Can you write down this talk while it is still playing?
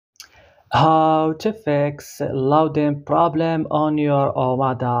How to fix loading problem on your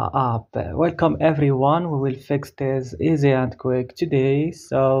Omada app. Welcome everyone. We will fix this easy and quick today.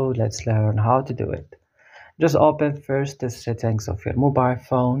 So let's learn how to do it. Just open first the settings of your mobile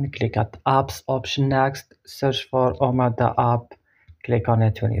phone. Click at apps option next. Search for Omada app. Click on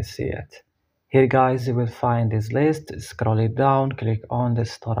it when you see it. Here guys, you will find this list. Scroll it down. Click on the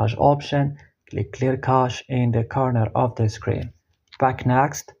storage option. Click clear cache in the corner of the screen. Back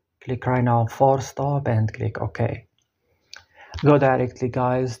next. Click right now force stop and click OK. Go directly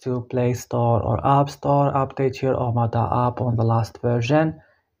guys to Play Store or App Store, update your Omada app on the last version,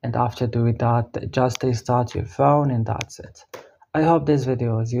 and after doing that just restart your phone and that's it. I hope this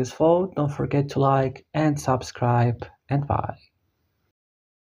video is useful. Don't forget to like and subscribe, and bye.